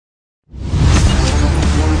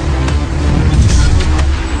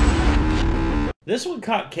This one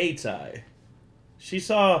caught Kate's eye. She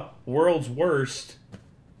saw World's Worst,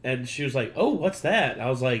 and she was like, "Oh, what's that?" I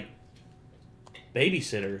was like,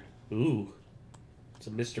 "Babysitter." Ooh, it's a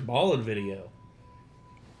Mr. Ballin video.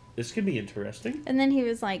 This could be interesting. And then he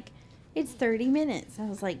was like, "It's 30 minutes." I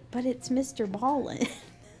was like, "But it's Mr. Ballin."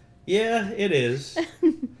 Yeah, it is.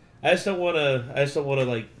 I just don't want to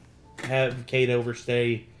like have Kate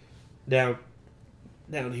overstay down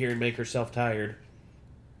here and make herself tired.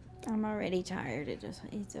 I'm already tired.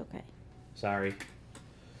 It's okay. Sorry.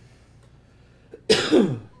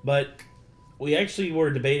 But we actually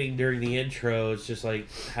were debating during the intro. It's just like,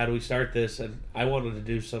 how do we start this? And I wanted to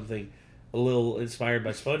do something a little inspired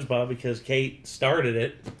by SpongeBob because Kate started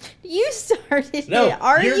it. You started it.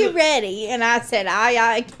 Are you ready? And I said,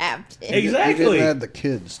 aye, Captain. Exactly. You didn't add the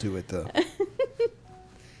kids to it, though.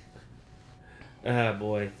 Ah,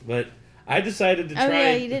 boy. But I decided to try. Oh,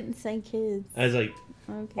 yeah, you didn't say kids. I was like,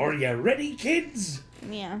 okay. Are you ready, kids?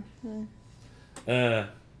 Yeah.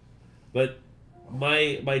 But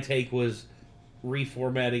my take was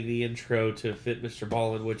reformatting the intro to fit Mr.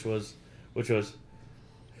 Ballin, which was It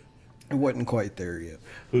wasn't quite there yet.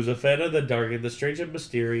 who's a fan of the dark and the strange and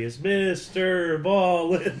mysterious Mr.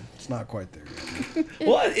 Ballin. It's not quite there yet.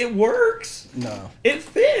 What? It works. No. It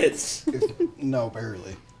fits. No,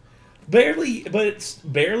 barely. Barely, but it's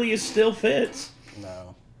barely it still fits.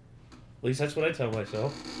 No. At least that's what I tell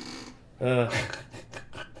myself.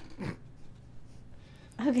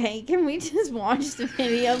 Okay, can we just watch the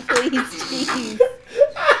video, please? Jeez.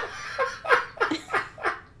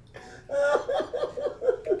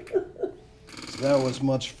 That was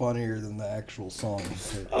much funnier than the actual song.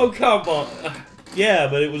 Oh, come on. Yeah,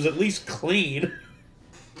 but it was at least clean.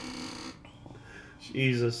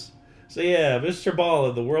 Jesus. So yeah, Mr.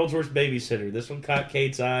 Ballin, the world's worst babysitter. This one caught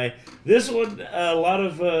Kate's eye. This one, a lot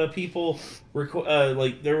of people,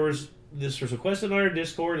 this was requested on our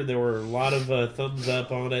Discord, and there were a lot of thumbs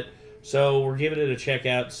up on it. So we're giving it a check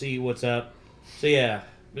out, see what's up. So yeah,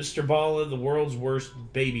 Mr. Ballin, the world's worst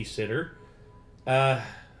babysitter.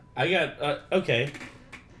 Okay.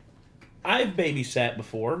 I've babysat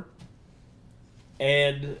before,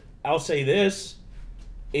 and I'll say this,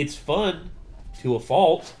 it's fun to a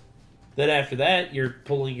fault. Then after that, you're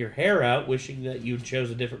pulling your hair out, wishing that you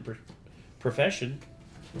chose a different profession.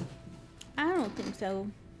 I don't think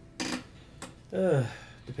so.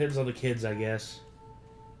 Depends on the kids, I guess.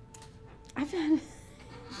 I've had,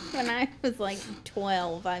 when I was like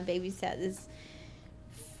 12, I babysat this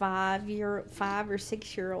 5 or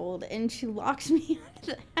 6-year-old, and she locked me out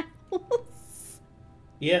of the house.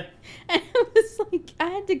 Yeah. And I was like, I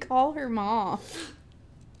had to call her mom.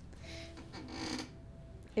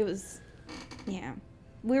 It was, yeah.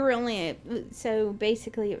 We were only, so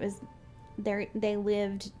basically it was, they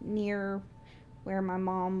lived near where my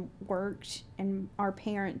mom worked, and our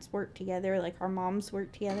parents worked together, like our moms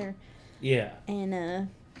worked together. Yeah. And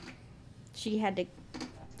she had to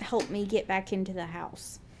help me get back into the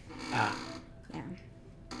house. Ah. Yeah.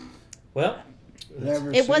 Well,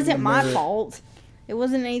 it wasn't my fault. It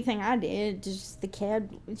wasn't anything I did. Just the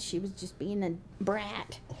kid, she was just being a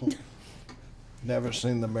brat. Never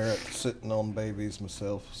seen the merit sitting on babies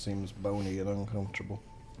myself. Seems bony and uncomfortable.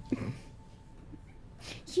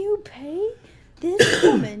 You pay this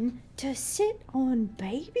woman to sit on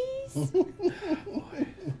babies?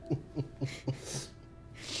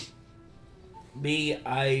 Me,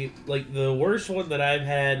 the worst one that I've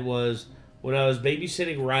had was when I was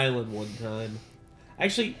babysitting Rylan one time.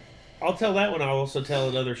 Actually, I'll tell that one. I'll also tell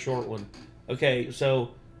another short one. Okay,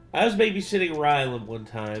 so I was babysitting Rylan one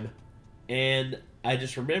time, and I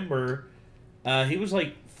just remember he was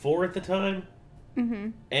like 4 at the time,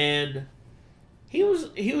 and he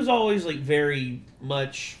was always like very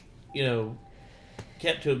much,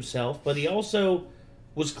 kept to himself, but he also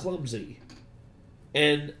was clumsy.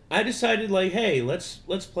 And I decided, like, hey, let's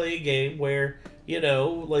play a game where,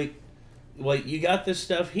 like you got this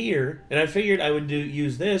stuff here, and I figured I would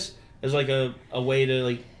use this as like a way to,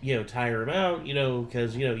 like, tire him out,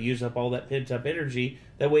 because use up all that pent up energy.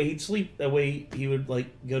 That way he'd sleep. That way he would, like,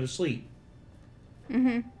 go to sleep.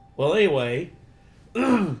 Mm-hmm. Well, anyway,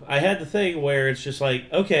 I had the thing where it's just like,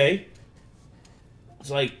 okay, it's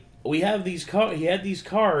like we have these he had these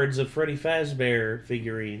cards of Freddy Fazbear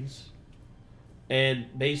figurines. And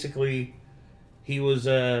basically, he was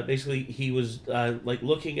like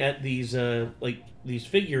looking at these these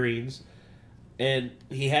figurines, and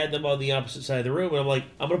he had them on the opposite side of the room. And I'm like,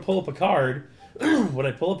 I'm gonna pull up a card. When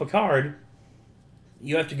I pull up a card,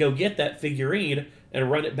 you have to go get that figurine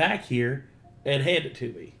and run it back here and hand it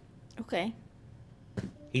to me. Okay.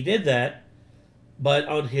 He did that, but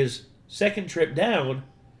on his second trip down,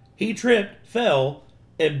 He tripped, fell,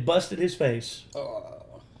 and busted his face.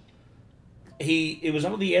 It was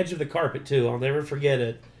on the edge of the carpet, too. I'll never forget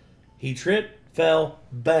it. He tripped, fell,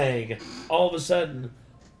 bang. All of a sudden,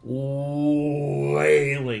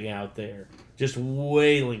 wailing out there. Just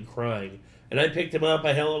wailing, crying. And I picked him up.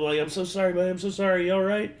 I held him like, I'm so sorry, buddy. I'm so sorry. Are you all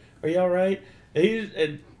right? Are you all right?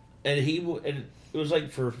 And it was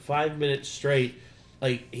like for 5 minutes straight,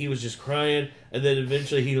 like he was just crying. And then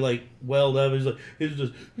eventually he like welled up. He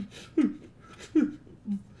was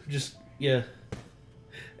just yeah.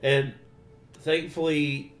 And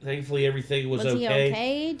thankfully everything was okay. Was he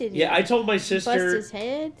okay? Did he I told my sister. bust his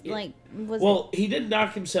head? Like He didn't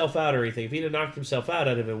knock himself out or anything. If he'd have knocked himself out,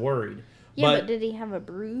 I'd have been worried. Yeah, but did he have a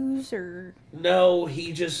bruise or? No,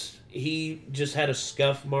 he just had a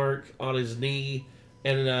scuff mark on his knee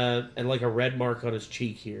and like a red mark on his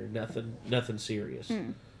cheek here. Nothing serious.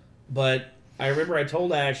 But I remember I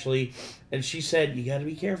told Ashley, and she said, "You got to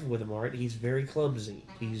be careful with him, Art. He's very clumsy.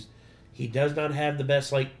 He does not have the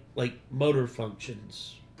best like motor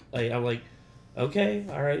functions." I'm like, okay,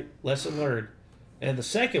 all right, lesson learned. And the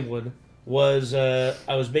second one was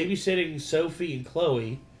I was babysitting Sophie and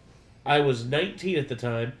Chloe. I was 19 at the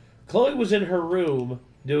time. Chloe was in her room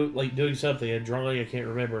doing something, a drawing, I can't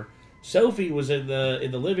remember. Sophie was in the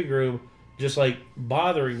living room, just like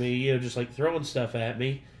bothering me, just like throwing stuff at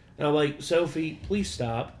me. And I'm like, Sophie, please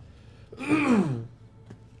stop. And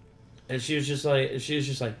she was just like,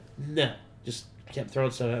 no, just kept throwing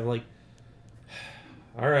stuff at me. I'm like,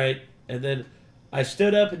 all right. And then I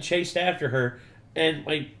stood up and chased after her. And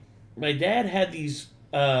my dad had these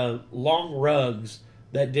long rugs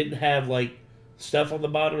that didn't have like stuff on the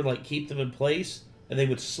bottom and like keep them in place, and they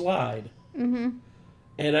would slide. Mm-hmm.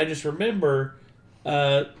 And I just remember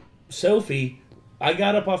Sophie. I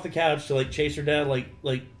got up off the couch to like chase her down, like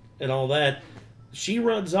and all that. She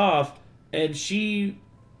runs off and she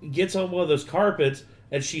gets on one of those carpets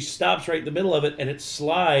and she stops right in the middle of it, and it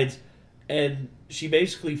slides, and she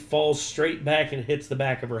basically falls straight back and hits the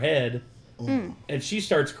back of her head, and she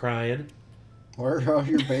starts crying. Where are all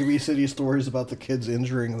your babysitting stories about the kids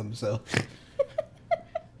injuring themselves?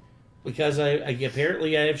 Because I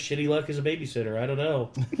apparently I have shitty luck as a babysitter. I don't know.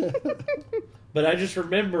 But I just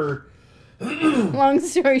remember. Long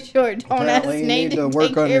story short, don't ask Apparently Nate you need to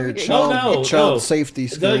work on your child safety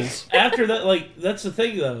skills. After that, like, that's the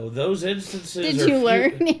thing, though. Those instances Did you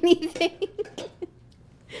learn anything?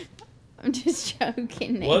 I'm just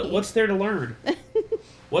joking, Nate. What's there to learn?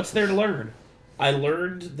 What's there to learn? I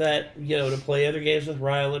learned that, to play other games with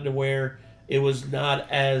Rylan to where it was not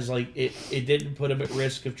as, like, it didn't put him at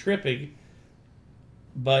risk of tripping.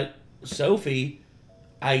 But Sophie,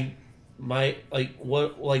 what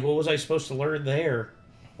was I supposed to learn there?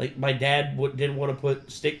 Like, my dad didn't want to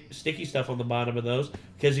put sticky stuff on the bottom of those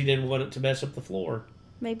because he didn't want it to mess up the floor.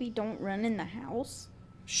 Maybe don't run in the house.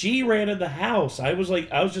 She ran in the house. I was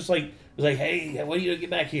just like, hey, what are you doing? Get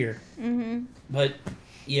back here. Mm-hmm. But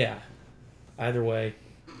yeah, either way.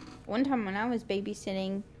 One time when I was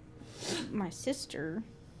babysitting my sister,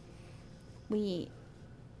 we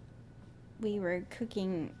were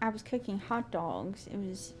cooking. I was cooking hot dogs. It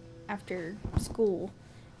was after school,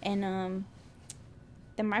 and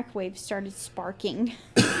the microwave started sparking,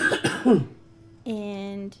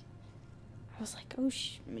 and I was like, oh,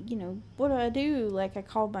 what do I do? Like, I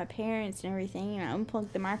called my parents and everything, and I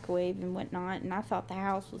unplugged the microwave and whatnot, and I thought the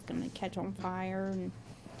house was going to catch on fire, and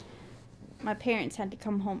my parents had to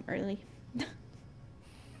come home early.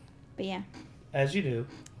 But yeah. As you do.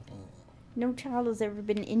 No child has ever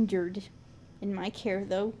been injured in my care,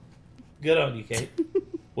 though. Good on you, Kate.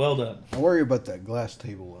 Well done. I worry about that glass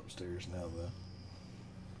table upstairs now, though.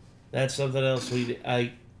 That's something else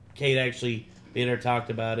Kate actually, me and her talked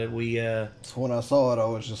about it. So when I saw it, I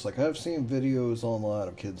was just like, I've seen videos online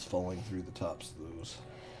of kids falling through the tops of those.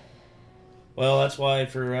 Well, that's why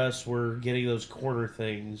for us, we're getting those corner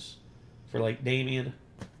things for, like, Damien.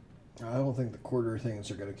 I don't think the quarter things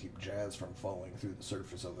are going to keep Jazz from falling through the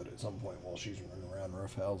surface of it at some point while she's running around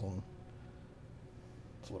roughhousing.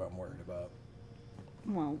 That's what I'm worried about.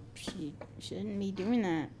 Well, she shouldn't be doing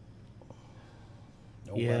that.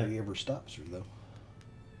 Nobody ever stops her, though.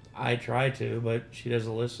 I try to, but she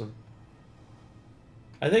doesn't listen.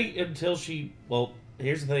 I think until she... Well,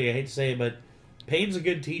 here's the thing, I hate to say it, but Payne's a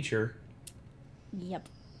good teacher. Yep.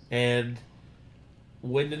 And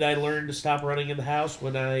when did I learn to stop running in the house?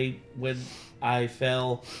 When I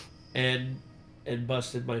fell and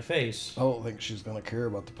busted my face. I don't think she's going to care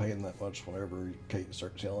about the pain that much whenever Kate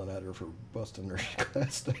starts yelling at her for busting her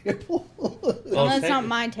glass table. Well, that's not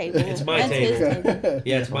my table. It's my table. His table.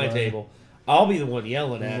 Yeah, it's my table. I'll be the one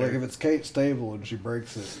yelling at her. Like, if it's Kate's table and she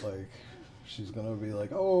breaks it, like, She's gonna be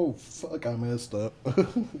like, "Oh fuck, I messed up." Oh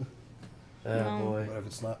boy. But if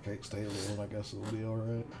it's not Cake's tail, then I guess it'll be all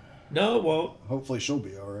right. No, it won't. Hopefully, she'll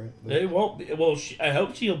be all right. It won't be. Well, I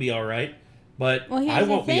hope she'll be all right, but Well, here's I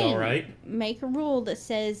won't the be thing. all right. Make a rule that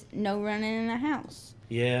says no running in the house.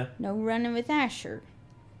 Yeah. No running with Asher.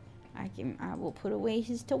 I will put away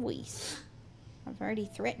his toys. I've already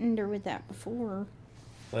threatened her with that before.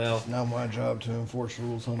 Well, It's not my job to enforce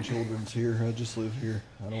rules on children's here. I just live here.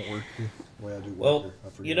 I don't work here. Well, I do work well, here. I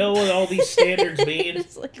forget. you know what all these standards mean?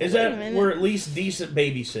 It's like, Is wait a that minute. we're at least decent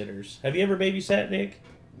babysitters. Have you ever babysat, Nick?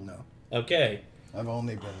 No. Okay. I've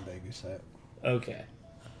only been babysat. Okay.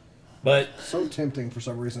 But So tempting for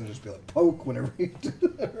some reason to just be like, poke whenever you do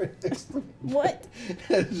that right next to me. What?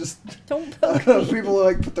 Just, Don't I poke don't know, me. people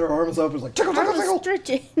like put their arms up. It's like, tickle, tickle, I'm tickle.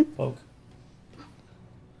 stretching. poke.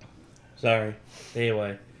 Sorry.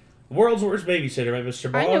 Anyway, world's worst babysitter by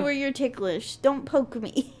Mr. I Ball. know where you're ticklish. Don't poke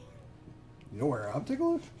me. You know where I'm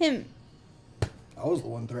ticklish? Him. I was the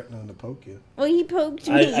one threatening to poke you. Well, he poked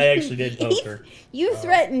me. I actually did poke her. You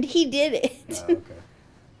threatened. He did it. Okay.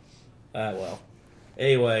 Well.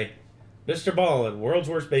 Anyway, Mr. Ballin, world's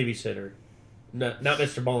worst babysitter. No, not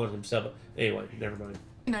Mr. Ballin himself. But anyway, never mind.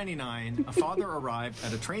 In 1999, a father arrived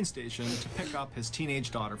at a train station to pick up his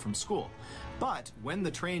teenage daughter from school. But when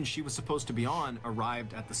the train she was supposed to be on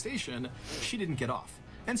arrived at the station, she didn't get off.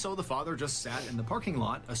 And so the father just sat in the parking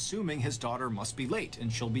lot, assuming his daughter must be late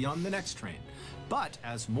and she'll be on the next train. But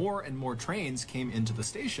as more and more trains came into the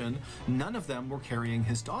station, none of them were carrying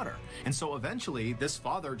his daughter. And so eventually, this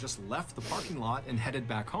father just left the parking lot and headed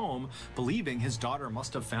back home, believing his daughter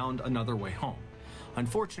must have found another way home.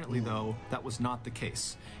 Unfortunately, though, that was not the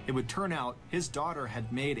case. It would turn out his daughter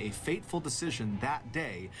had made a fateful decision that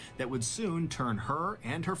day that would soon turn her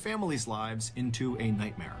and her family's lives into a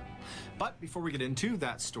nightmare. But before we get into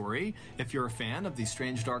that story, if you're a fan of the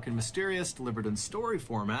strange, dark, and mysterious delivered in story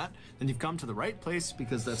format, then you've come to the right place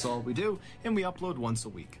because that's all we do, and we upload once a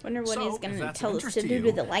week. Wonder what So, he's if gonna that's of tell us interest to do you,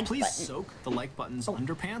 to the like please button. soak the like button's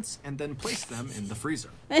underpants and then place them in the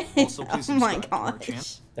freezer. Oh Also, please my subscribe to our gosh. channel.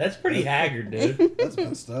 That's pretty haggard, dude. That's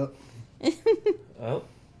messed up. Well,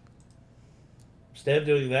 instead of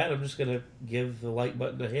doing that, I'm just gonna give the like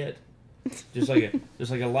button a hit, just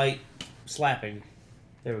like a light slapping.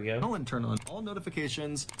 There we go. And turn on all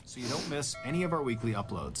notifications so you don't miss any of our weekly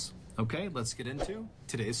uploads. Okay, let's get into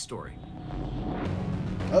today's story.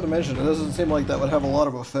 Not to mention, it doesn't seem like that would have a lot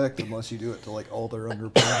of effect unless you do it to like all their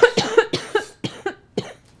underpants.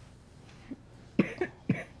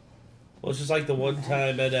 Well, it's just like the one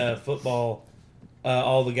time at football,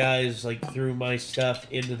 all the guys like threw my stuff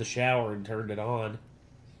into the shower and turned it on,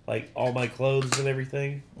 like all my clothes and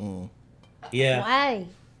everything. Yeah, Why?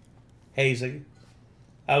 hazing.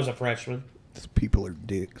 I was a freshman. These people are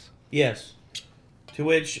dicks. Yes. To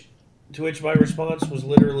which my response was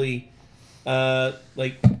literally,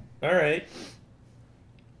 like, all right.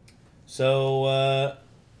 So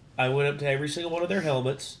I went up to every single one of their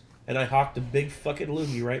helmets and I hawked a big fucking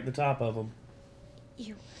loogie right in the top of them.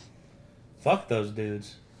 Ew. Fuck those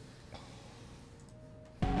dudes.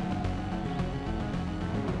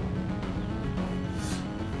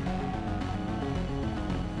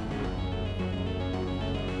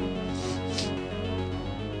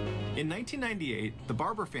 In 1998, the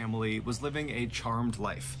Barber family was living a charmed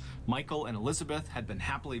life. Michael and Elizabeth had been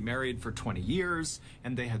happily married for 20 years,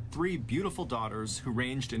 and they had 3 beautiful daughters who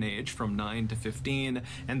ranged in age from 9 to 15,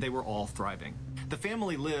 and they were all thriving. The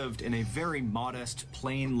family lived in a very modest,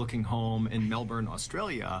 plain-looking home in Melbourne,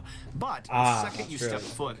 Australia, but the second you stepped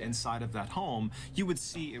foot inside of that home, you would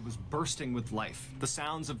see it was bursting with life. The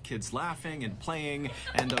sounds of kids laughing and playing,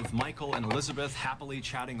 and of Michael and Elizabeth happily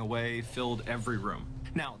chatting away filled every room.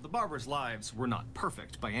 Now, the Barbers' lives were not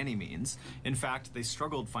perfect by any means. In fact, they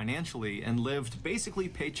struggled financially and lived basically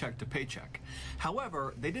paycheck to paycheck.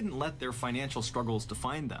 However, they didn't let their financial struggles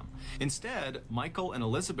define them. Instead, Michael and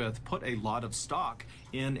Elizabeth put a lot of stock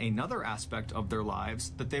in another aspect of their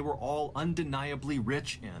lives that they were all undeniably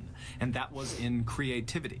rich in, and that was in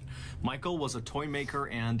creativity. Michael was a toy maker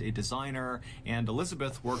and a designer, and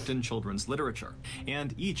Elizabeth worked in children's literature.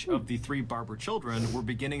 And each of the 3 Barber children were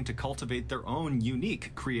beginning to cultivate their own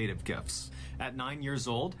unique creative gifts. At 9 years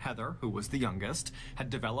old, Heather, who was the youngest, had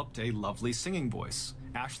developed a lovely singing voice.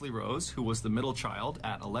 Ashley Rose, who was the middle child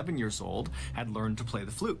at 11 years old, had learned to play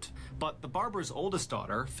the flute. But the Barber's oldest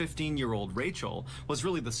daughter, 15-year-old Rachel, was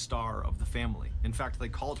really the star of the family. In fact, they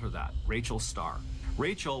called her that, Rachel Star.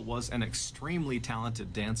 Rachel was an extremely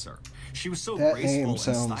talented dancer. She was so That graceful name and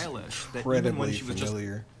sounds stylish that even when incredibly she was just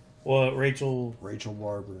familiar. Well, Rachel. Rachel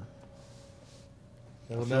Barber.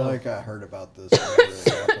 I I don't feel know. like I heard about this whenever it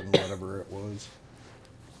happened, whatever it was.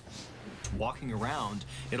 walking around,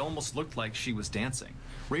 it almost looked like she was dancing.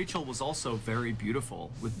 Rachel was also very beautiful,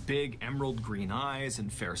 with big emerald green eyes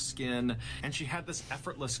and fair skin, and she had this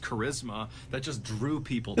effortless charisma that just drew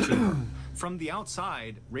people to her. From the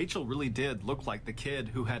outside, Rachel really did look like the kid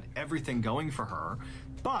who had everything going for her.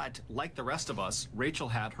 But, like the rest of us, Rachel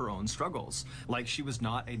had her own struggles. Like, she was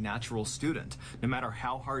not a natural student. No matter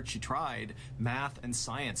how hard she tried, math and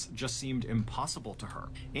science just seemed impossible to her.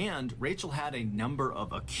 And Rachel had a number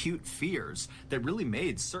of acute fears that really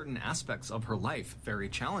made certain aspects of her life very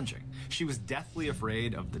challenging. She was deathly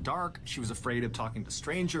afraid of the dark. She was afraid of talking to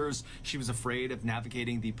strangers. She was afraid of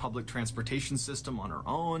navigating the public transportation system on her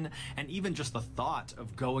own. And even just the thought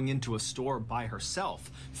of going into a store by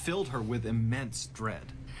herself filled her with immense dread.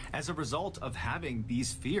 As a result of having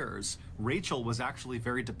these fears, Rachel was actually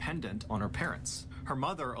very dependent on her parents. Her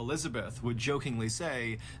mother, Elizabeth, would jokingly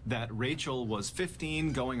say that Rachel was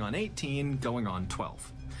 15, going on 18, going on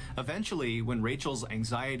 12. Eventually, when Rachel's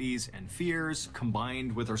anxieties and fears,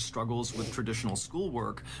 combined with her struggles with traditional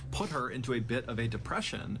schoolwork, put her into a bit of a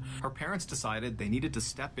depression, her parents decided they needed to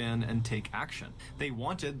step in and take action. They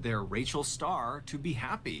wanted their Rachel star to be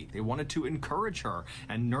happy. They wanted to encourage her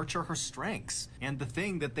and nurture her strengths. And the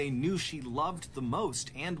thing that they knew she loved the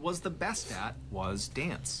most and was the best at was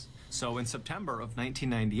dance. So in September of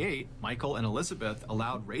 1998, Michael and Elizabeth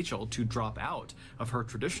allowed Rachel to drop out of her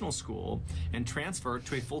traditional school and transfer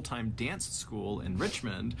to a full-time dance school in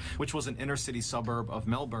Richmond, which was an inner-city suburb of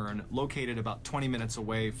Melbourne, located about 20 minutes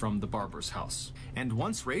away from the barber's house. And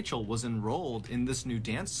once Rachel was enrolled in this new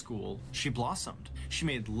dance school, she blossomed. She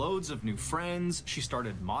made loads of new friends, she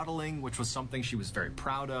started modeling, which was something she was very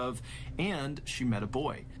proud of, and she met a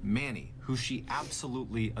boy, Manny, who she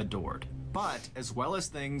absolutely adored. But as well as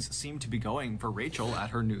things seemed to be going for Rachel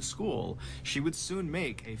at her new school, she would soon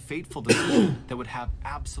make a fateful decision that would have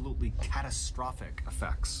absolutely catastrophic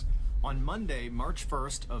effects. On Monday, March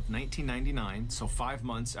 1st of 1999, so 5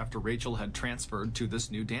 months after Rachel had transferred to this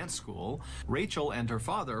new dance school, Rachel and her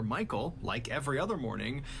father, Michael, like every other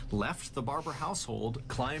morning, left the Barber household,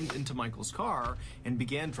 climbed into Michael's car, and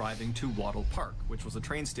began driving to Wattle Park, which was a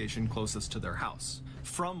train station closest to their house.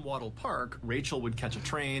 From Wattle Park, Rachel would catch a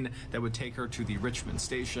train that would take her to the Richmond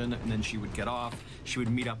station, and then she would get off, she would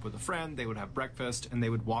meet up with a friend, they would have breakfast, and they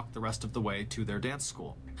would walk the rest of the way to their dance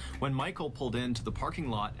school. When Michael pulled into the parking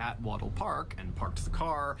lot at Wattle Park and parked the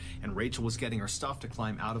car, and Rachel was getting her stuff to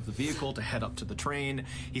climb out of the vehicle to head up to the train,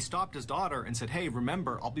 he stopped his daughter and said, "Hey,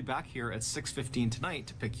 remember, I'll be back here at 6:15 tonight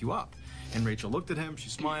to pick you up." And Rachel looked at him, she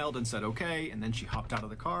smiled and said, "Okay," and then she hopped out of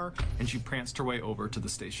the car and she pranced her way over to the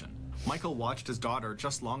station. Michael watched his daughter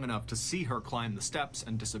just long enough to see her climb the steps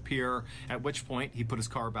and disappear, at which point he put his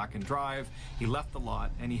car back in drive, he left the lot,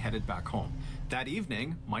 and he headed back home. That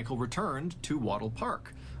evening, Michael returned to Wattle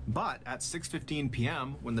Park. But at 6:15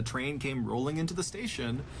 p.m., when the train came rolling into the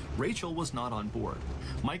station, Rachel was not on board.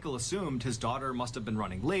 Michael assumed his daughter must have been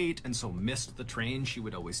running late and so missed the train she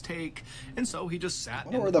would always take, and so he just sat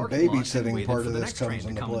in the parking lot and waited for the next train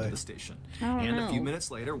to come into the station. And a few minutes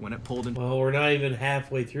later, when it pulled in... Well, we're not even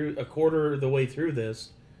halfway through, a quarter of the way through this.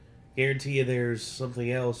 Guarantee you there's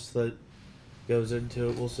something else that goes into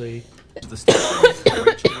it. We'll see. The station,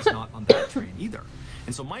 Rachel was not on that train either.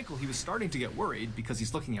 And so Michael, he was starting to get worried because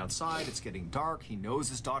he's looking outside, it's getting dark, he knows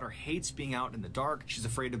his daughter hates being out in the dark, she's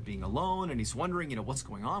afraid of being alone, and he's wondering, what's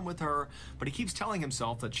going on with her, but he keeps telling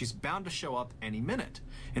himself that she's bound to show up any minute.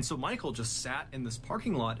 And so Michael just sat in this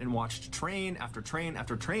parking lot and watched train after train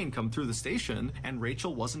after train come through the station, and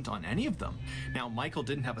Rachel wasn't on any of them. Now, Michael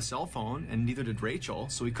didn't have a cell phone, and neither did Rachel,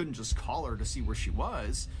 so he couldn't just call her to see where she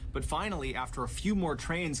was, but finally, after a few more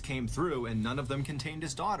trains came through and none of them contained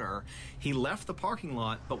his daughter, he left the parking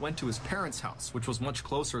lot but went to his parents' house, which was much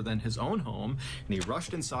closer than his own home, and he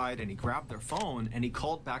rushed inside and he grabbed their phone and he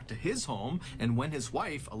called back to his home, and when his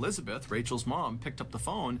wife, Elizabeth, Rachel's mom, picked up the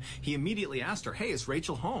phone, he immediately asked her, "Hey, is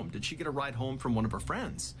Rachel home? Did she get a ride home from one of her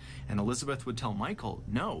friends?" And Elizabeth would tell Michael,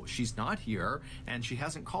 "No, she's not here and she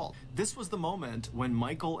hasn't called." This was the moment when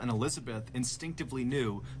Michael and Elizabeth instinctively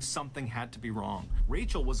knew something had to be wrong.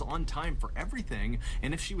 Rachel was on time for everything,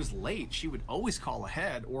 and if she was late, she would always call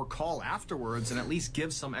ahead or call afterwards and at least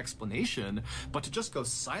give some explanation, but to just go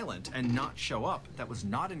silent and not show up, that was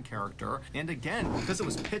not in character. And again, because it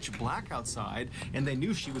was pitch black outside and they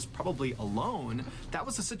knew she was probably alone, that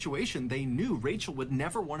was a situation they knew Rachel would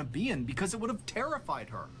never want to be in because it would have terrified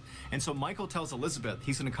her. And so Michael tells Elizabeth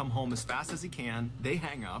he's going to come home as fast as he can. They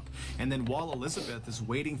hang up, and then while Elizabeth is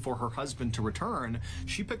waiting for her husband to return,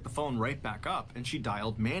 she picked the phone right back up and she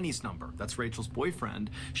dialed Manny's number. That's Rachel's boyfriend.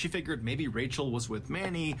 She figured maybe Rachel was with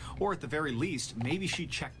Manny, or at the very least, maybe she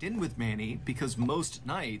checked in with Manny, because most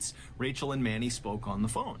nights Rachel and Manny spoke on the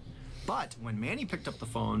phone. But when Manny picked up the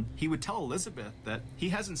phone, he would tell Elizabeth that he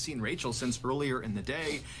hasn't seen Rachel since earlier in the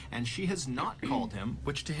day, and she has not called him,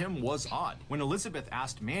 which to him was odd. When Elizabeth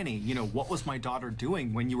asked Manny, you know, what was my daughter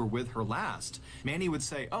doing when you were with her last? Manny would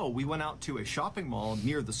say, oh, we went out to a shopping mall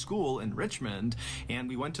near the school in Richmond, and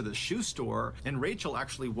we went to the shoe store, and Rachel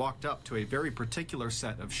actually walked up to a very particular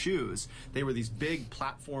set of shoes. They were these big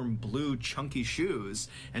platform blue chunky shoes,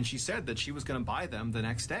 and she said that she was going to buy them the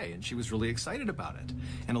next day, and she was really excited about it.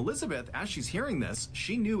 And Elizabeth, as she's hearing this,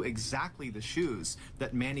 she knew exactly the shoes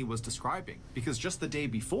that Manny was describing, because just the day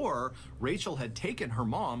before, Rachel had taken her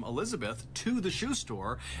mom, Elizabeth, to the shoe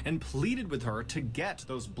store and pleaded with her to get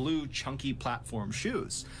those blue chunky platform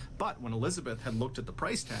shoes. But when Elizabeth had looked at the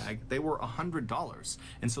price tag, they were $100,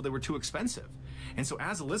 and so they were too expensive. And so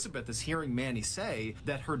as Elizabeth is hearing Manny say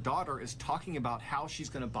that her daughter is talking about how she's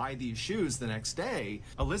going to buy these shoes the next day,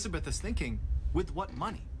 Elizabeth is thinking, with what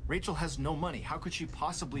money? Rachel has no money. How could she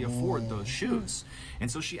possibly afford those shoes?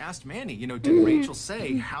 And so she asked Manny, you know, did Rachel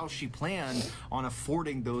say how she planned on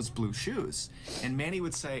affording those blue shoes? And Manny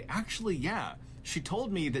would say, actually, yeah. She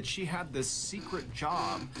told me that she had this secret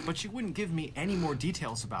job, but she wouldn't give me any more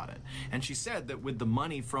details about it. And she said that with the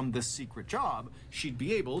money from this secret job, she'd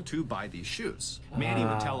be able to buy these shoes. Manny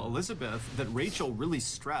would tell Elizabeth that Rachel really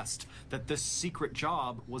stressed that this secret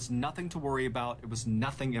job was nothing to worry about. It was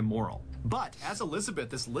nothing immoral. But as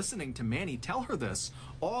Elizabeth is listening to Manny tell her this,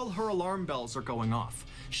 all her alarm bells are going off.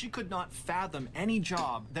 She could not fathom any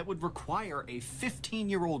job that would require a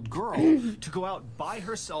 15-year-old girl to go out by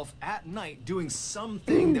herself at night doing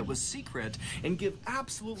something that was secret and give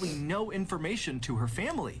absolutely no information to her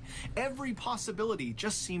family. Every possibility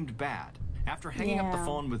just seemed bad. After hanging up the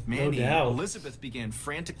phone with Manny, Elizabeth began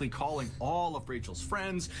frantically calling all of Rachel's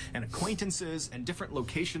friends and acquaintances and different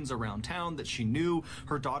locations around town that she knew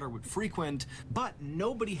her daughter would frequent, but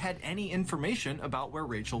nobody had any information about where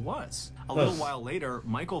Rachel was. A little while later,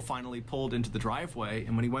 Michael finally pulled into the driveway,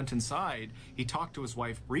 and when he went inside, he talked to his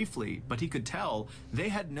wife briefly, but he could tell they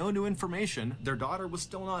had no new information. Their daughter was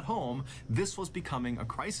still not home. This was becoming a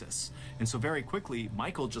crisis. And so very quickly,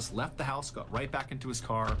 Michael just left the house, got right back into his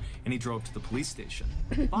car, and he drove to the police station.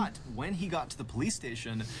 But when he got to the police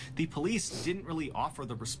station, the police didn't really offer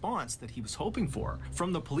the response that he was hoping for.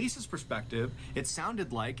 From the police's perspective, it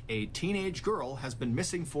sounded like a teenage girl has been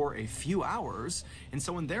missing for a few hours, and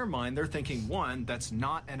so in their mind, they're thinking, one, that's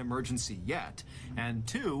not an emergency yet, and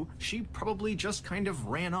two, she probably just kind of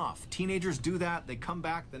ran off. Teenagers do that, they come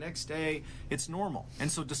back the next day, it's normal. And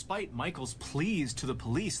so despite Michael's pleas to the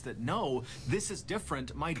police that no, this is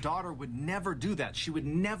different, my daughter would never do that, she would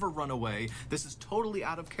never run away, this is totally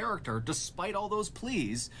out of character, despite all those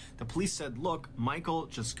pleas, the police said, look, Michael,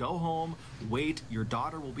 just go home, wait, your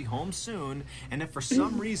daughter will be home soon, and if for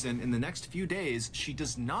some reason in the next few days she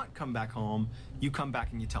does not come back home, you come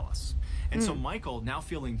back and you tell us. And so Michael, now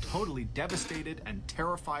feeling totally devastated and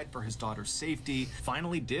terrified for his daughter's safety,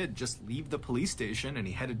 finally did just leave the police station and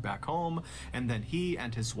he headed back home. And then he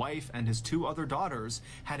and his wife and his two other daughters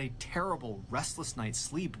had a terrible, restless night's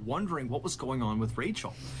sleep, wondering what was going on with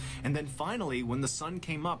Rachel. And then finally, when the sun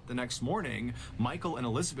came up the next morning, Michael and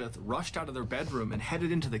Elizabeth rushed out of their bedroom and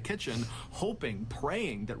headed into the kitchen, hoping,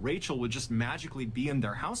 praying that Rachel would just magically be in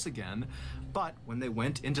their house again. But when they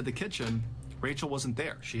went into the kitchen, Rachel wasn't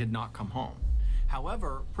there. She had not come home.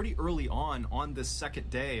 However, pretty early on this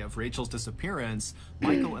second day of Rachel's disappearance,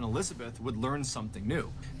 Michael and Elizabeth would learn something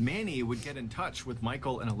new. Manny would get in touch with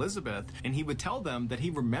Michael and Elizabeth, and he would tell them that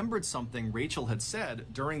he remembered something Rachel had said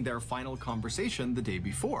during their final conversation the day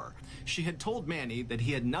before. She had told Manny that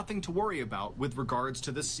he had nothing to worry about with regards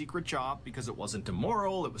to this secret job because it wasn't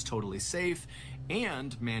immoral, it was totally safe,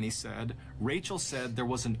 and, Manny said, Rachel said there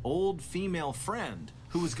was an old female friend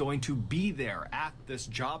who was going to be there at this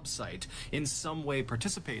job site in some way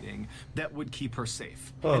participating that would keep her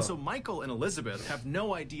safe. And so Michael and Elizabeth have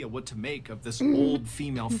no idea what to make of this old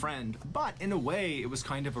female friend, but in a way it was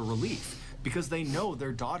kind of a relief because they know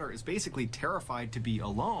their daughter is basically terrified to be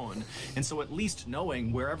alone, and so at least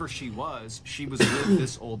knowing wherever she was with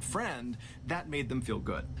this old friend, that made them feel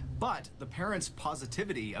good. But the parents'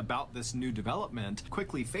 positivity about this new development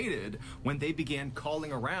quickly faded when they began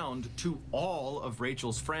calling around to all of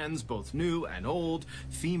Rachel's friends, both new and old,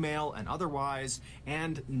 female and otherwise,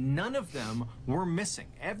 and none of them were missing.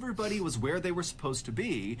 Everybody was where they were supposed to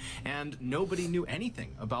be, and nobody knew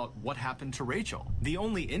anything about what happened to Rachel. The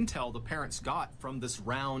only intel the parents got from this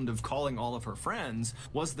round of calling all of her friends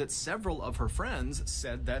was that several of her friends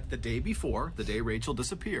said that the day before, the day Rachel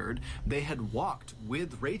disappeared, they had walked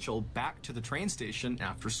with Rachel Rachel back to the train station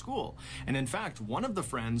after school. And in fact, one of the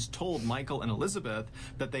friends told Michael and Elizabeth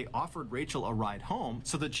that they offered Rachel a ride home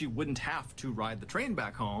so that she wouldn't have to ride the train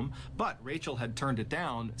back home, but Rachel had turned it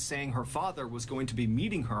down, saying her father was going to be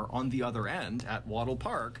meeting her on the other end at Wattle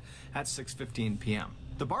Park at 6:15 p.m.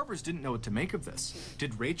 The Barbers didn't know what to make of this.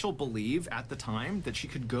 Did Rachel believe at the time that she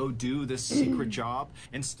could go do this secret job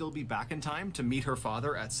and still be back in time to meet her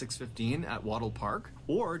father at 6:15 at Wattle Park?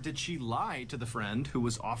 Or did she lie to the friend who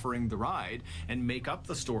was offering the ride and make up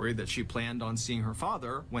the story that she planned on seeing her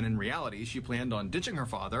father, when in reality she planned on ditching her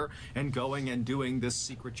father and going and doing this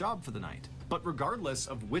secret job for the night? But regardless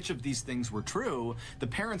of which of these things were true, the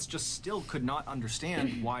parents just still could not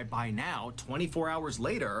understand why by now, 24 hours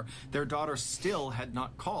later, their daughter still had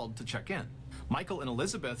not called to check in. Michael and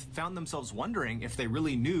Elizabeth found themselves wondering if they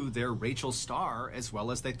really knew their Rachel Starr as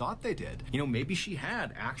well as they thought they did. You know, maybe she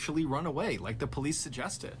had actually run away like the police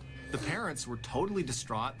suggested. The parents were totally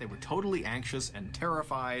distraught, they were totally anxious and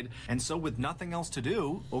terrified, and so with nothing else to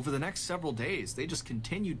do, over the next several days, they just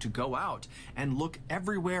continued to go out and look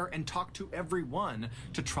everywhere and talk to everyone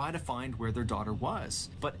to try to find where their daughter was.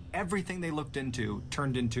 But everything they looked into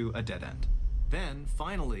turned into a dead end. Then,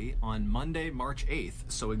 finally, on Monday, March 8th,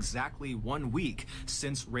 so exactly 1 week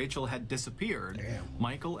since Rachel had disappeared,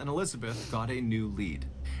 Michael and Elizabeth got a new lead.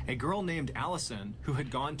 A girl named Allison, who had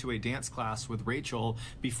gone to a dance class with Rachel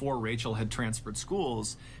before Rachel had transferred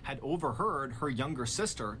schools, had overheard her younger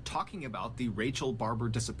sister talking about the Rachel Barber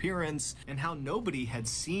disappearance and how nobody had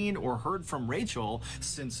seen or heard from Rachel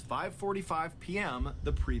since 5:45 p.m.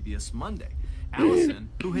 the previous Monday. Allison,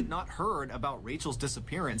 who had not heard about Rachel's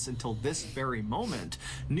disappearance until this very moment,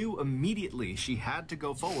 knew immediately she had to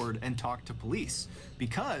go forward and talk to police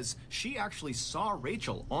because she actually saw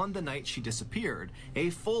Rachel on the night she disappeared,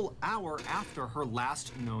 a full hour after her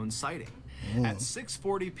last known sighting. At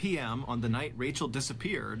 6:40 p.m. on the night Rachel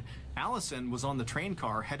disappeared, Allison was on the train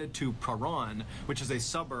car headed to Patron, which is a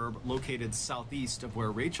suburb located southeast of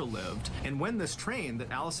where Rachel lived. And when this train that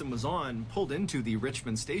Allison was on pulled into the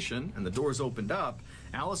Richmond station and the doors opened up,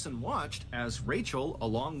 Allison watched as Rachel,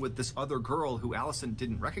 along with this other girl who Allison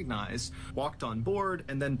didn't recognize, walked on board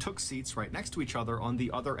and then took seats right next to each other on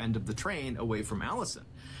the other end of the train away from Allison.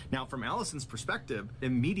 Now, from Allison's perspective,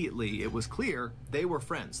 immediately it was clear they were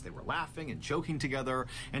friends. They were laughing and joking together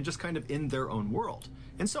and just kind of in their own world.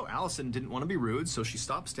 And so Allison didn't want to be rude, so she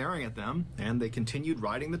stopped staring at them, and they continued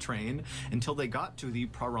riding the train until they got to the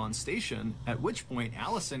Patron station, at which point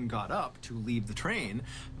Allison got up to leave the train.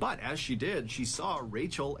 But as she did, she saw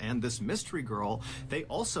Rachel and this mystery girl. They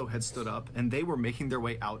also had stood up, and they were making their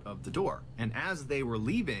way out of the door. And as they were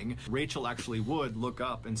leaving, Rachel actually would look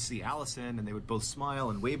up and see Allison, and they would both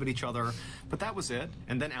smile and wave at each other. But that was it.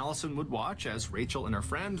 And then Allison would watch as Rachel and her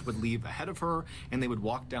friend would leave ahead of her, and they would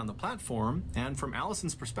walk down the platform. And from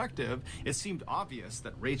Allison's perspective, it seemed obvious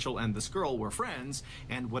that Rachel and this girl were friends,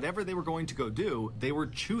 and whatever they were going to go do, they were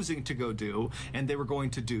choosing to go do, and they were going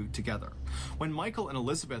to do together. When Michael and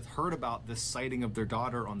Elizabeth heard about this sighting of their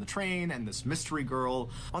daughter on the train and this mystery girl,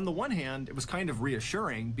 on the one hand, it was kind of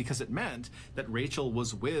reassuring because it meant that Rachel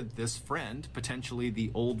was with this friend, potentially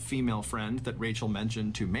the old female friend that Rachel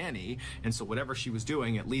mentioned to Manny, and so whatever she was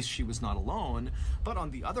doing, at least she was not alone. But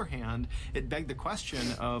on the other hand, it begged the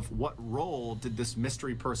question of what role did this mystery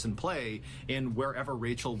person play in wherever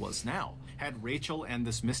Rachel was now? Had Rachel and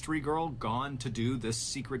this mystery girl gone to do this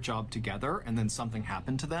secret job together and then something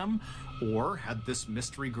happened to them? Or had this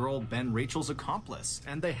mystery girl been Rachel's accomplice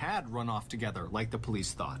and they had run off together like the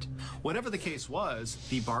police thought? Whatever the case was,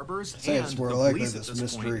 the Barbers and the police at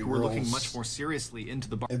this point, who were looking much more seriously into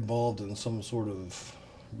the involved in some sort of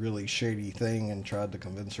really shady thing and tried to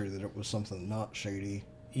convince her that it was something not shady.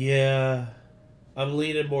 Yeah, I'm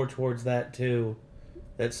leaning more towards that too.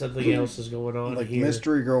 That something else is going on like here.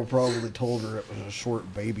 Mystery Girl probably told her it was a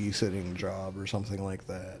short babysitting job or something like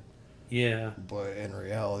that. Yeah. But in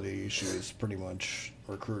reality, she was pretty much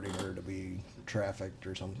recruiting her to be trafficked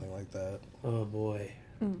or something like that. Oh, boy.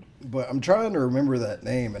 But I'm trying to remember that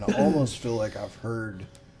name, and I almost feel like I've heard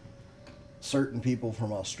certain people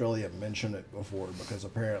from Australia mention it before, because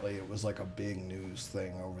apparently it was like a big news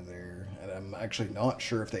thing over there. And I'm actually not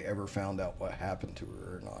sure if they ever found out what happened to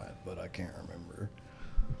her or not, but I can't remember.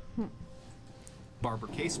 Barber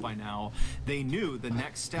case by now, they knew the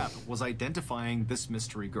next step was identifying this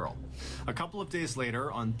mystery girl. A couple of days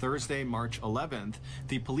later, on Thursday, March 11th,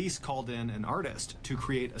 the police called in an artist to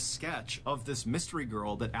create a sketch of this mystery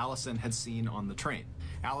girl that Allison had seen on the train.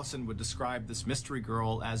 Allison would describe this mystery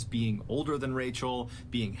girl as being older than Rachel,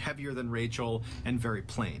 being heavier than Rachel, and very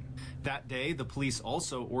plain. That day, the police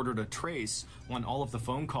also ordered a trace on all of the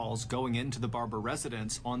phone calls going into the Barber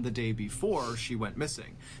residence on the day before she went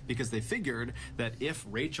missing, because they figured that if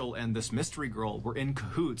Rachel and this mystery girl were in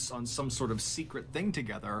cahoots on some sort of secret thing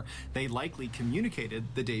together, they likely communicated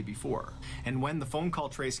the day before. And when the phone call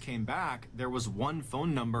trace came back, there was one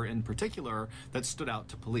phone number in particular that stood out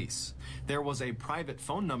to police. There was a private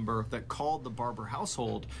phone number that called the Barber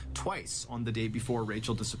household twice on the day before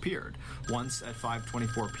Rachel disappeared. Once at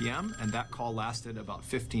 5:24 p.m., and that call lasted about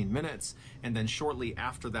 15 minutes, and then shortly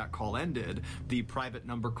after that call ended, the private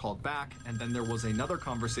number called back, and then there was another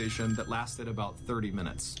conversation that lasted about 30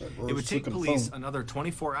 minutes. It would take police another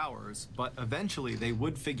 24 hours, but eventually they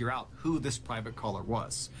would figure out who this private caller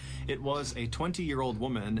was. It was a 20-year-old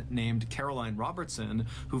woman named Caroline Robertson,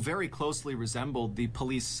 who very closely resembled the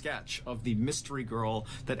police sketch of the mystery girl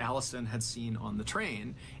that Allison had seen on the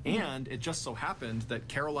train, and it just so happened that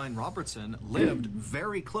Caroline Robertson lived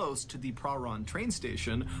very close to the Patron train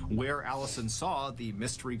station where Allison saw the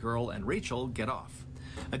mystery girl and Rachel get off.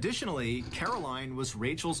 Additionally, Caroline was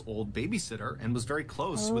Rachel's old babysitter and was very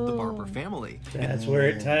close with the Barber family. That's where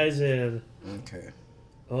it ties in. Okay.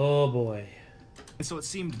 Oh boy. And so it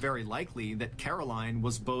seemed very likely that Caroline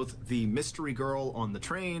was both the mystery girl on the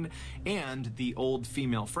train and the old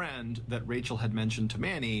female friend that Rachel had mentioned to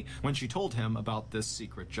Manny when she told him about this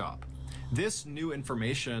secret job. This new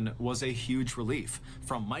information was a huge relief.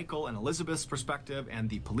 From Michael and Elizabeth's perspective and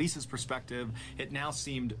the police's perspective, it now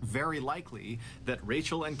seemed very likely that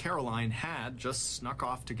Rachel and Caroline had just snuck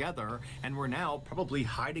off together and were now probably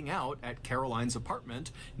hiding out at Caroline's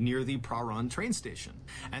apartment near the Patron train station.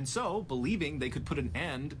 And so, believing they could put an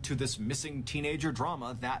end to this missing teenager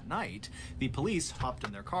drama that night, the police hopped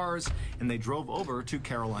in their cars and they drove over to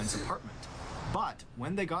Caroline's apartment. But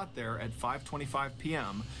when they got there at 5:25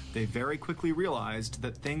 p.m., they very quickly realized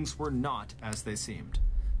that things were not as they seemed.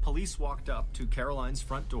 Police walked up to Caroline's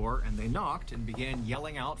front door and they knocked and began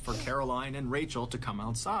yelling out for Caroline and Rachel to come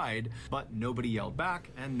outside, but nobody yelled back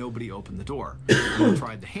and nobody opened the door. When they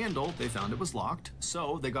tried the handle, they found it was locked,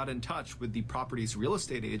 so they got in touch with the property's real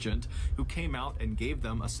estate agent, who came out and gave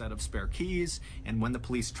them a set of spare keys, and when the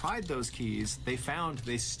police tried those keys, they found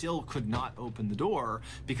they still could not open the door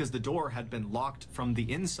because the door had been locked from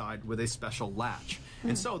the inside with a special latch.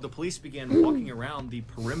 And so the police began walking around the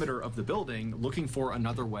perimeter of the building looking for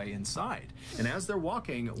another way inside. And as they're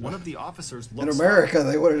walking, one of the officers looks in America,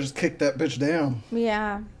 they would have just kicked that bitch down.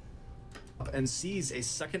 Yeah. up and sees a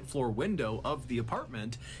second floor window of the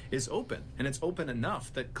apartment is open, and it's open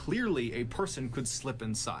enough that clearly a person could slip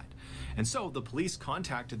inside. And so the police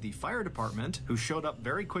contacted the fire department, who showed up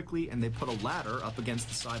very quickly, and they put a ladder up against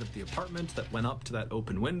the side of the apartment that went up to that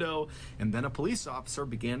open window, and then a police officer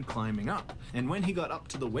began climbing up. And when he got up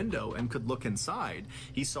to the window and could look inside,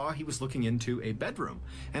 he saw he was looking into a bedroom.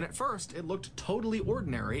 And at first, it looked totally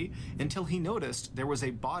ordinary until he noticed there was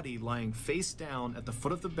a body lying face down at the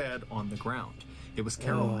foot of the bed on the ground. It was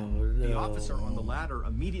Caroline. Oh, no. The officer on the ladder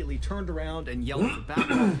immediately turned around and yelled for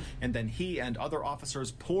backup, and then he and other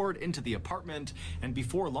officers poured into the apartment, and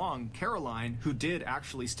before long, Caroline, who did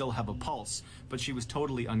actually still have a pulse, but she was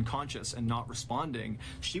totally unconscious and not responding,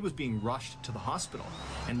 she was being rushed to the hospital.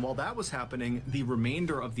 And while that was happening, the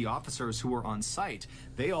remainder of the officers who were on site,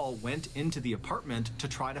 they all went into the apartment to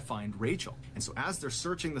try to find Rachel. And so as they're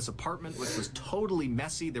searching this apartment, which was totally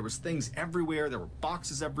messy, there was things everywhere, there were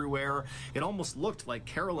boxes everywhere, it almost looked like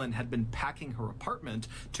Caroline had been packing her apartment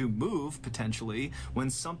to move, potentially, when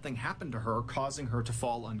something happened to her, causing her to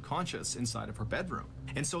fall unconscious inside of her bedroom.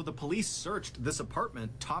 And so the police searched this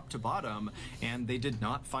apartment top to bottom, and they did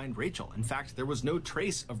not find Rachel. In fact, there was no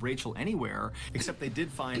trace of Rachel anywhere, except they did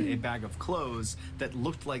find a bag of clothes that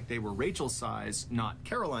looked like they were Rachel's size, not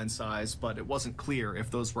Caroline's size, but it wasn't clear if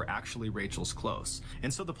those were actually Rachel's clothes.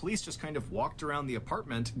 And so the police just kind of walked around the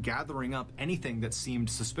apartment, gathering up anything that seemed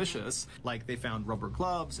suspicious, like they found rubber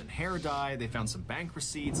gloves and hair dye, they found some bank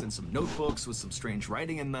receipts and some notebooks with some strange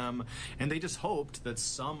writing in them, and they just hoped that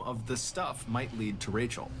some of this stuff might lead to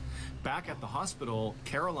Rachel. Back at the hospital,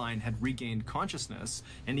 Caroline had regained consciousness,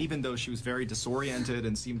 and even though she was very disoriented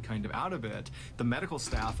and seemed kind of out of it, the medical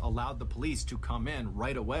staff allowed the police to come in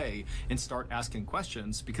right away and start asking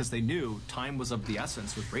questions because they knew time was of the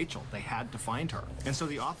essence with Rachel. They had to find her. And so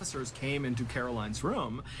the officers came into Caroline's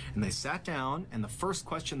room, and they sat down, and the first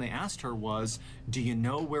question they asked her was, "Do you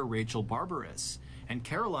know where Rachel Barber is?" And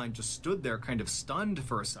Caroline just stood there kind of stunned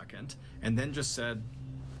for a second, and then just said,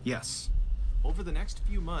 "Yes." Over the next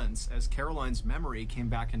few months, as Caroline's memory came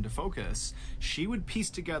back into focus, she would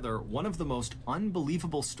piece together one of the most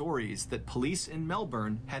unbelievable stories that police in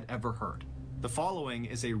Melbourne had ever heard. The following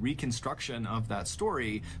is a reconstruction of that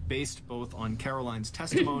story based both on Caroline's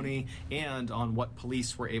testimony and on what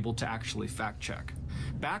police were able to actually fact-check.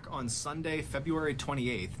 Back on Sunday, February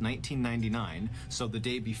 28th, 1999, so the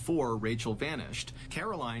day before Rachel vanished,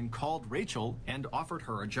 Caroline called Rachel and offered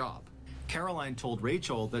her a job. Caroline told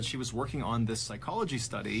Rachel that she was working on this psychology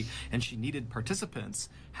study and she needed participants.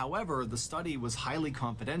 However, the study was highly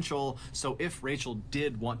confidential, so if Rachel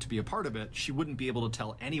did want to be a part of it, she wouldn't be able to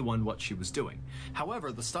tell anyone what she was doing.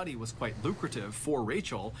 However, the study was quite lucrative for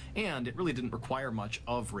Rachel, and it really didn't require much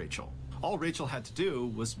of Rachel. All Rachel had to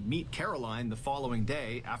do was meet Caroline the following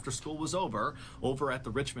day after school was over at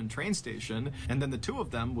the Richmond train station, and then the two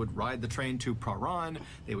of them would ride the train to Prahran.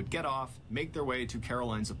 They would get off, make their way to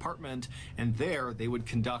Caroline's apartment, and there they would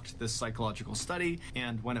conduct this psychological study,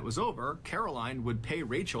 and when it was over, Caroline would pay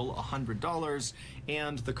Rachel $100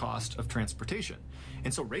 and the cost of transportation.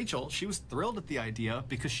 And so Rachel, she was thrilled at the idea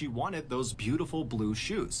because she wanted those beautiful blue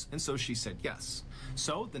shoes, and so she said yes.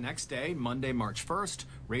 So the next day, Monday, March 1st,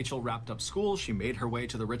 Rachel wrapped up school. She made her way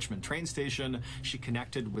to the Richmond train station. She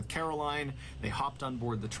connected with Caroline. They hopped on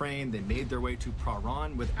board the train. They made their way to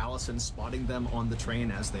Prahran with Allison spotting them on the train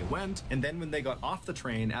as they went. And then when they got off the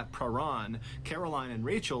train at Prahran, Caroline and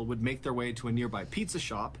Rachel would make their way to a nearby pizza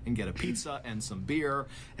shop and get a pizza and some beer.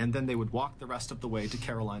 And then they would walk the rest of the way to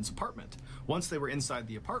Caroline's apartment. Once they were inside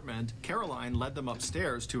the apartment, Caroline led them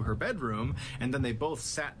upstairs to her bedroom, and then they both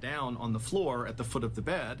sat down on the floor at the foot of the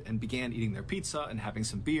bed and began eating their pizza and having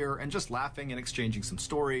some beer and just laughing and exchanging some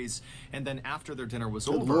stories. And then after their dinner was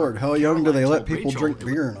over, Lord, how young do they let people Rachel drink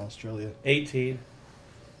beer in Australia? 18.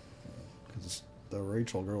 Because the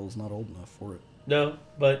Rachel girl is not old enough for it. No,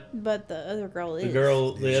 but the other girl is.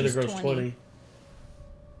 the other She's girl's 20.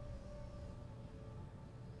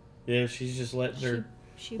 Yeah, she's just letting her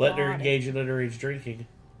engage in underage drinking.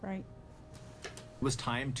 Right. It was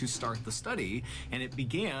time to start the study, and it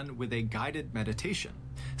began with a guided meditation.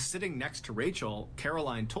 Sitting next to Rachel,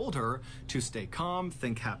 Caroline told her to stay calm,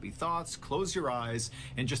 think happy thoughts, close your eyes,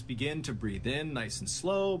 and just begin to breathe in nice and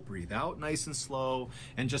slow, breathe out nice and slow,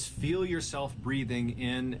 and just feel yourself breathing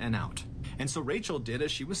in and out. And so Rachel did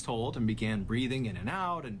as she was told and began breathing in and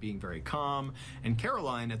out and being very calm. And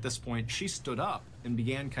Caroline, at this point, she stood up and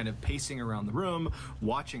began kind of pacing around the room,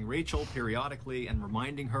 watching Rachel periodically and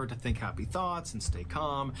reminding her to think happy thoughts and stay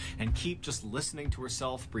calm and keep just listening to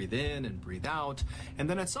herself breathe in and breathe out. And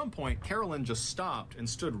then at some point, Caroline just stopped and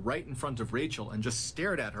stood right in front of Rachel and just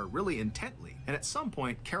stared at her really intently. And at some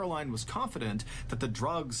point, Caroline was confident that the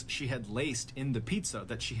drugs she had laced in the pizza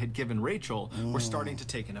that she had given Rachel were starting to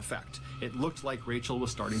take an effect. It looked like Rachel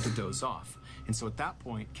was starting to doze off. And so at that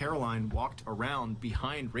point, Caroline walked around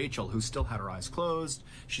behind Rachel, who still had her eyes closed.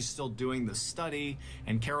 She's still doing the study,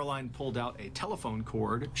 and Caroline pulled out a telephone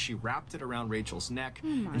cord. She wrapped it around Rachel's neck,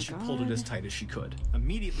 and she pulled it as tight as she could.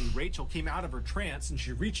 Immediately, Rachel came out of her trance, and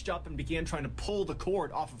she reached up and began trying to pull the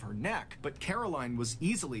cord off of her neck. But Caroline was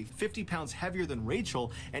easily 50 pounds heavier than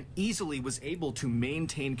Rachel, and easily was able to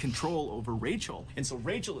maintain control over Rachel. And so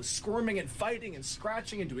Rachel is squirming and fighting and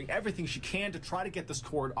scratching and doing everything she can to try to get this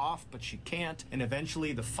cord off, but she can't. And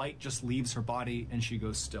eventually the fight just leaves her body and she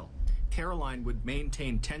goes still. Caroline would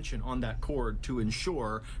maintain tension on that cord to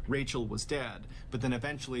ensure Rachel was dead, but then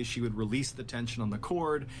eventually she would release the tension on the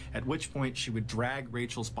cord, at which point she would drag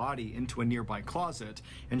Rachel's body into a nearby closet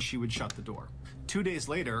and she would shut the door. 2 days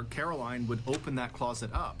later, Caroline would open that closet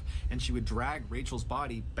up and she would drag Rachel's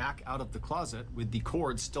body back out of the closet with the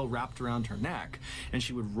cord still wrapped around her neck, and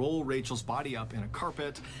she would roll Rachel's body up in a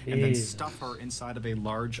carpet and then stuff her inside of a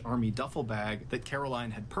large army duffel bag that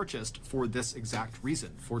Caroline had purchased for this exact reason,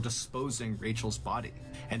 for disposing Rachel's body.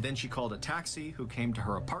 And then she called a taxi who came to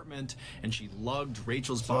her apartment and she lugged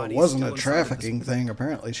Rachel's body. It wasn't a trafficking thing,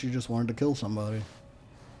 apparently. She just wanted to kill somebody.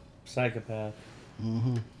 Psychopath.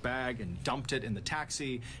 Bag and dumped it in the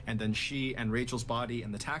taxi, and then she and Rachel's body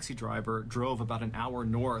and the taxi driver drove about an hour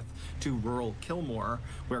north to rural Kilmore,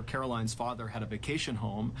 where Caroline's father had a vacation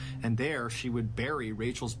home, and there she would bury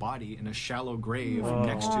Rachel's body in a shallow grave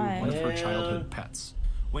next to one of her childhood pets.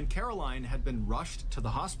 When Caroline had been rushed to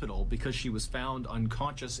the hospital because she was found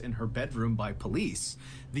unconscious in her bedroom by police,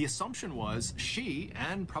 the assumption was she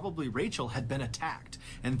and probably Rachel had been attacked,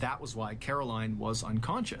 and that was why Caroline was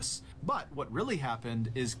unconscious. But what really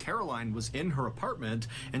happened is Caroline was in her apartment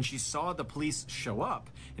and she saw the police show up,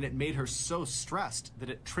 and it made her so stressed that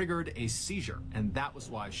it triggered a seizure, and that was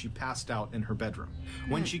why she passed out in her bedroom.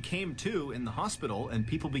 When she came to in the hospital and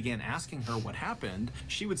people began asking her what happened,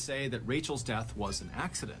 she would say that Rachel's death was an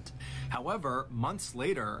accident. accident. However, months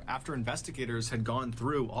later, after investigators had gone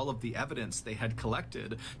through all of the evidence they had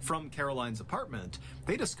collected from Caroline's apartment,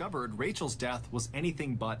 they discovered Rachel's death was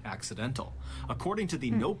anything but accidental. According to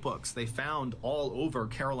the notebooks they found all over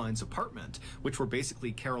Caroline's apartment, which were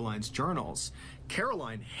basically Caroline's journals,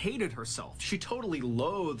 Caroline hated herself. She totally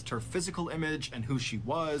loathed her physical image and who she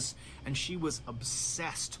was, and she was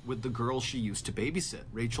obsessed with the girl she used to babysit,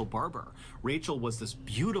 Rachel Barber. Rachel was this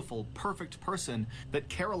beautiful, perfect person that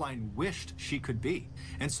Caroline wished she could be.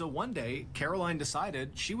 And so one day, Caroline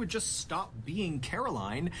decided she would just stop being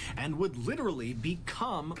Caroline and would literally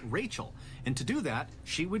become Rachel. And to do that,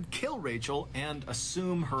 she would kill Rachel and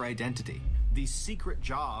assume her identity. The secret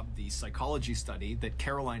job, the psychology study that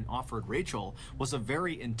Caroline offered Rachel, was a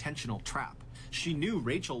very intentional trap. She knew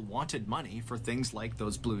Rachel wanted money for things like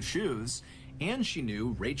those blue shoes, and she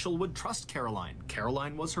knew Rachel would trust Caroline.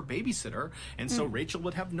 Caroline was her babysitter, and so Rachel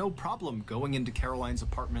would have no problem going into Caroline's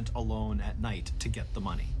apartment alone at night to get the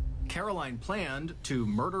money. Caroline planned to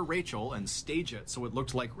murder Rachel and stage it so it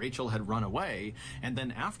looked like Rachel had run away, and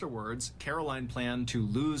then afterwards, Caroline planned to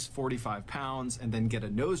lose 45 pounds and then get a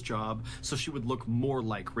nose job so she would look more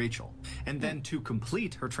like Rachel. And then to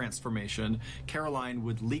complete her transformation, Caroline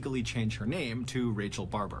would legally change her name to Rachel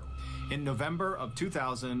Barber. In November of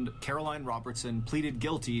 2000, Caroline Robertson pleaded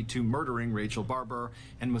guilty to murdering Rachel Barber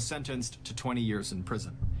and was sentenced to 20 years in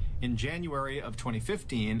prison. In January of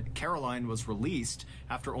 2015, Caroline was released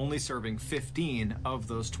after only serving 15 of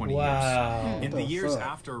those 20 years. In the years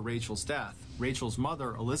after Rachel's death, Rachel's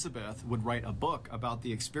mother, Elizabeth, would write a book about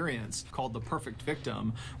the experience called The Perfect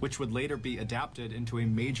Victim, which would later be adapted into a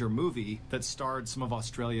major movie that starred some of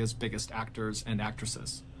Australia's biggest actors and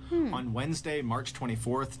actresses. On Wednesday, March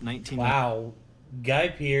 24th, 19... Wow. Guy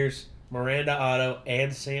Pearce, Miranda Otto,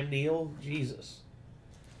 and Sam Neill? Jesus.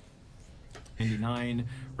 1999,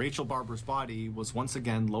 Rachel Barber's body was once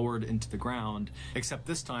again lowered into the ground, except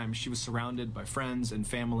this time she was surrounded by friends and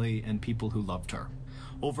family and people who loved her.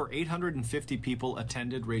 Over 850 people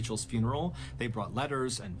attended Rachel's funeral. They brought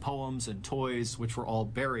letters and poems and toys, which were all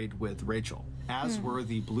buried with Rachel, as were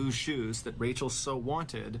the blue shoes that Rachel so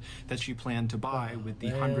wanted that she planned to buy with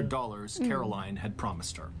the $100 Caroline had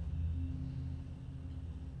promised her.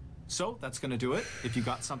 So that's going to do it. If you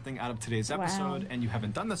got something out of today's episode and you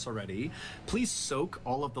haven't done this already, please soak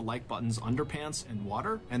all of the like button's underpants in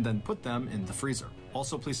water and then put them in the freezer.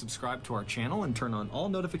 Also, please subscribe to our channel and turn on all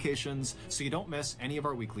notifications so you don't miss any of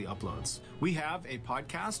our weekly uploads. We have a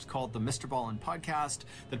podcast called the Mr. Ballin Podcast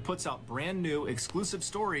that puts out brand new exclusive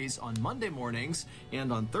stories on Monday mornings,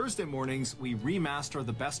 and on Thursday mornings, we remaster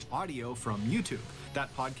the best audio from YouTube.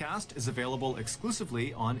 That podcast is available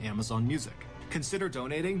exclusively on Amazon Music. Consider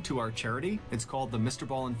donating to our charity. It's called the Mr.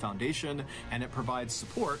 Ballin Foundation, and it provides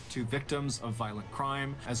support to victims of violent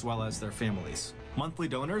crime as well as their families. Monthly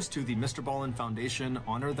donors to the Mr. Ballin Foundation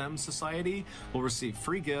Honor Them Society will receive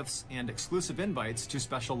free gifts and exclusive invites to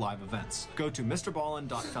special live events. Go to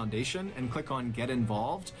MrBallin.Foundation and click on Get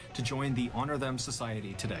Involved to join the Honor Them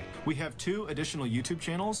Society today. We have 2 additional YouTube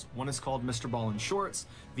channels. One is called Mr. Ballin Shorts.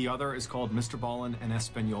 The other is called Mr. Ballin en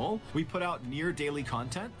Espanol. We put out near daily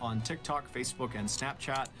content on TikTok, Facebook, and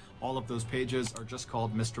Snapchat. All of those pages are just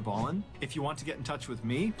called Mr. Ballin. If you want to get in touch with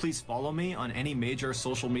me, please follow me on any major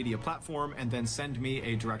social media platform and then send me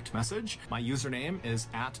a direct message. My username is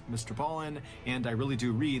 @MrBallin, and I really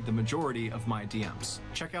do read the majority of my DMs.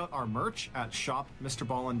 Check out our merch at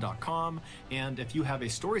shopmrballin.com, and if you have a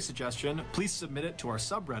story suggestion, please submit it to our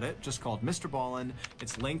subreddit just called Mr. Ballin.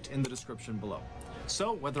 It's linked in the description below.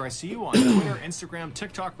 So, whether I see you on Twitter, Instagram,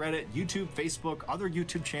 TikTok, Reddit, YouTube, Facebook, other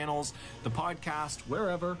YouTube channels, the podcast,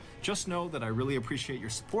 wherever, just know that I really appreciate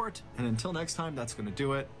your support. And until next time, that's going to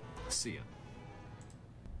do it. See ya.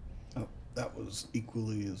 Oh, that was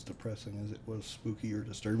equally as depressing as it was spooky or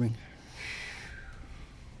disturbing.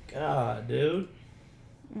 God, dude.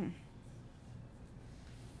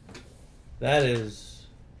 That is...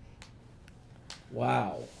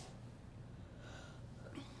 Wow.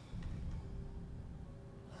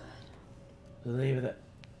 The name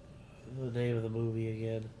of the movie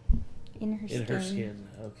again? In Her Skin. In Her Skin.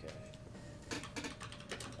 Okay.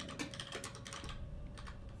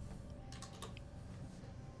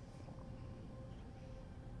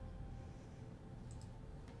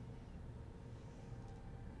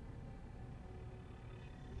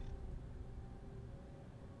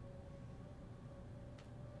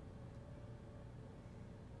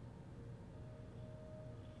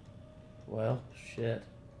 Well, shit.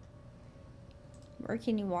 Where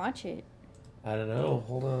can you watch it? I don't know.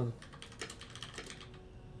 Hold on.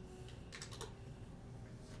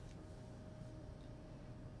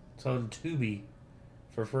 It's on Tubi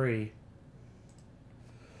for free.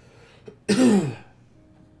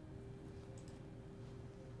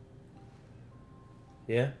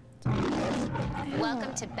 Yeah.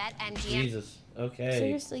 Welcome to BetMGM. Jesus. Okay.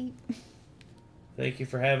 Seriously. Thank you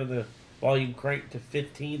for having the volume cranked to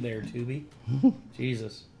 15 there, Tubi.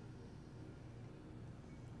 Jesus.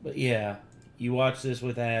 But yeah, you watch this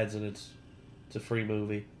with ads and it's a free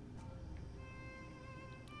movie.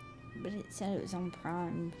 But it said it was on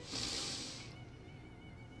Prime.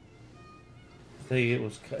 I think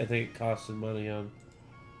it costed money on.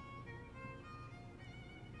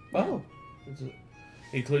 Oh, it's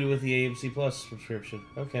included with the AMC Plus subscription.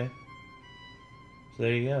 Okay, so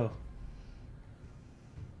there you go.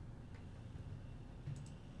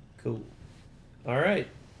 Cool. All right.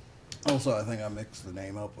 Also, I think I mixed the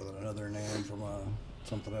name up with another name from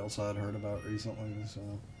something else I'd heard about recently, so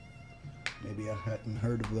maybe I hadn't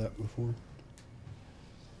heard of that before.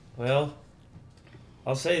 Well,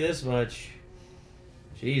 I'll say this much.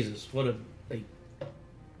 Jesus, what a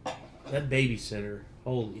that babysitter.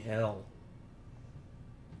 Holy hell.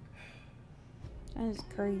 That is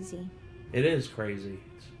crazy. It is crazy.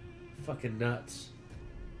 It's fucking nuts.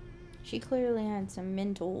 She clearly had some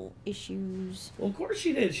mental issues. Well, of course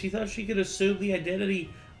she did. She thought she could assume the identity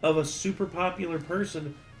of a super popular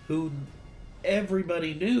person who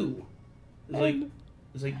everybody knew. It's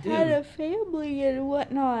like, dude. Had a family and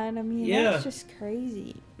whatnot. I mean, Yeah. that's just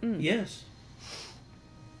crazy. Yes.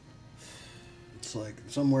 It's like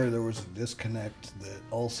somewhere there was a disconnect that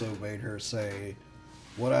also made her say,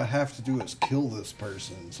 what I have to do is kill this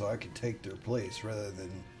person so I can take their place, rather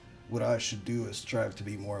than what I should do is strive to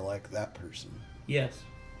be more like that person. Yes.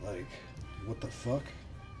 Like, what the fuck?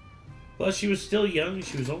 Plus, she was still young.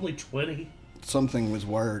 She was only 20. Something was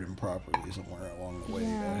wired improperly somewhere along the way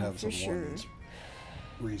Yeah, to have for someone's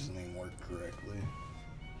reasoning work correctly.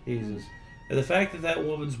 Jesus. And the fact that that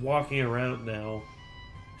woman's walking around now,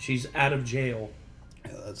 she's out of jail.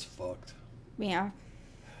 Yeah, that's fucked. Yeah.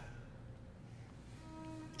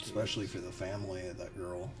 Especially for the family of that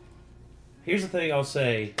girl. Here's the thing I'll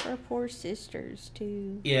say. Her poor sisters,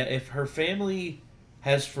 too. Yeah, if her family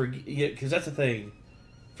has because that's the thing.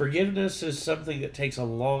 Forgiveness is something that takes a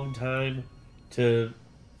long time to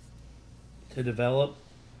develop.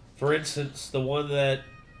 For instance, the one that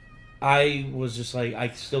I was just like, I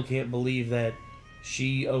still can't believe that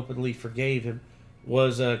she openly forgave him,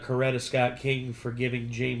 was Coretta Scott King forgiving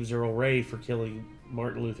James Earl Ray for killing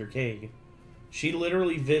Martin Luther King. She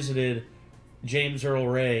literally visited James Earl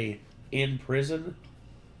Ray in prison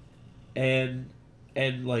and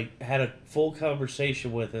like had a full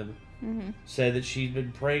conversation with him. Said that she'd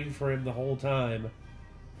been praying for him the whole time.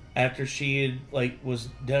 After she had was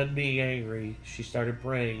done being angry, she started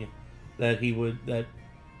praying that he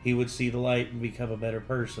would see the light and become a better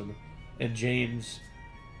person. And James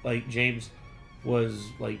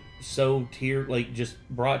was so just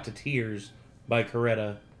brought to tears by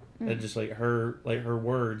Coretta and just her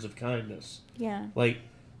words of kindness. Yeah.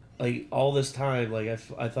 All this time,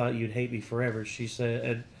 I thought you'd hate me forever, she said.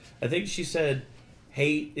 And I think she said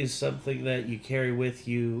hate is something that you carry with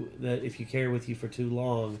you, that if you carry with you for too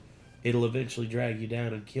long, it'll eventually drag you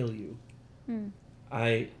down and kill you.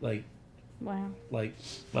 Wow.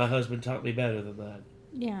 My husband taught me better than that.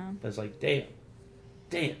 Yeah. I was like, damn.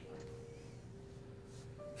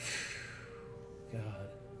 God.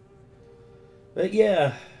 But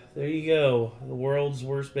yeah, there you go. The world's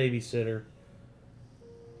worst babysitter.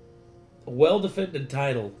 A well-defended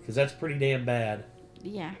title, because that's pretty damn bad.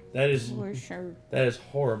 Yeah. That is for sure. That is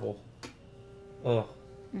horrible. Oh.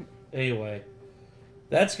 Anyway,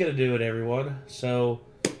 that's gonna do it, everyone. So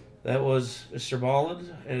that was Mr.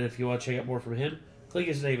 Bolland, and if you want to check out more from him, click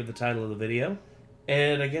his name in the title of the video.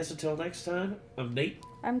 And I guess until next time, I'm Nate.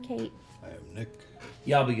 I'm Kate. I am Nick.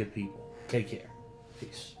 Y'all be good people. Take care.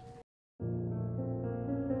 Peace.